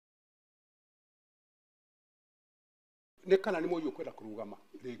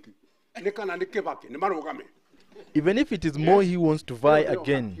Even if it is Moi he wants to vie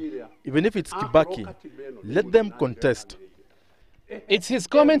again, even if it's Kibaki, let them contest. It's his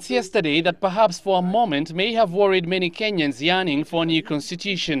comments yesterday that perhaps for a moment may have worried many Kenyans yearning for a new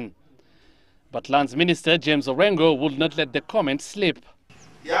constitution. But Lands Minister James Orengo would not let the comment slip.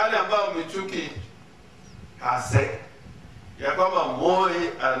 Yale ambayo Michuki has said, ya kwamba Moi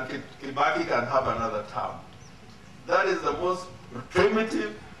and Kibaki can have another term. That is the most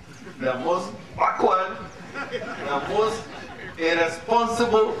primitive, the most backward, the most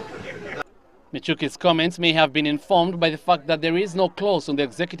irresponsible. Michuki's comments may have been informed by the fact that there is no clause on the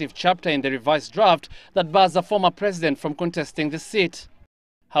executive chapter in the revised draft that bars a former president from contesting the seat.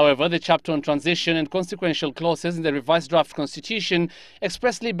 However, the chapter on transition and consequential clauses in the revised draft constitution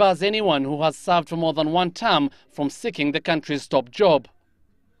expressly bars anyone who has served for more than one term from seeking the country's top job.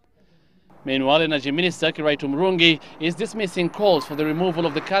 Meanwhile, Energy Minister Kiraitu Murungi is dismissing calls for the removal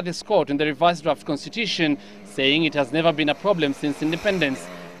of the Kadhi's court in the revised draft constitution, saying it has never been a problem since independence,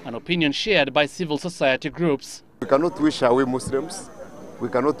 an opinion shared by civil society groups. We cannot wish away Muslims, we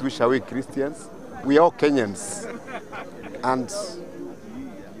cannot wish away Christians, we are all Kenyans. And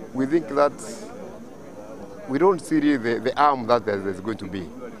we think that we don't see really the harm that there's going to be.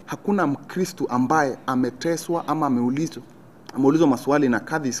 Hakuna Mkristo ambaye ameteswa ama ameulizwa maswali na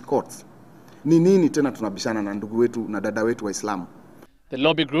Kadhi's courts. Ni nini tena tunabishana na ndugu wetu na dada wetu Waislamu? The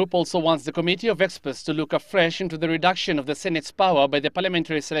lobby group also wants the committee of experts to look afresh into the reduction of the Senate's power by the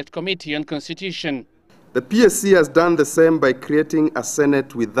Parliamentary Select Committee on Constitution. The PSC has done the same by creating a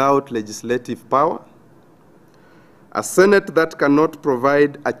Senate without legislative power, a Senate that cannot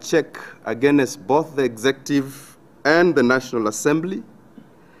provide a check against both the executive and the National Assembly,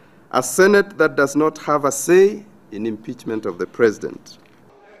 a Senate that does not have a say in impeachment of the President.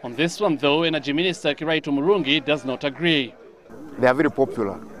 On this one, though, Energy Minister Kiraitu Murungi does not agree. They are very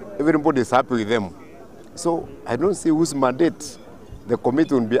popular. Everybody is happy with them. So I don't see whose mandate the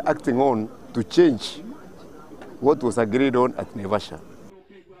committee will be acting on to change what was agreed on at Naivasha.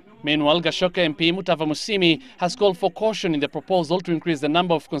 Meanwhile, Gashoka MP Mutava Musimi has called for caution in the proposal to increase the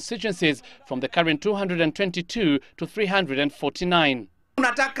number of constituencies from the current 222 to 349.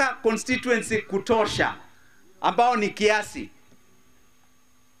 Tunataka constituency kutosha ambao ni kiasi.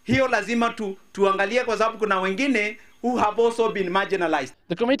 Hiyo lazima tuangalie kwa sababu kuna wengine who have also been marginalized.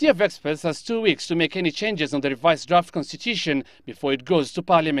 The committee of experts has 2 weeks to make any changes on the revised draft constitution before it goes to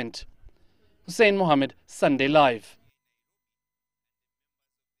Parliament. Hussein Mohamed, Sunday Live.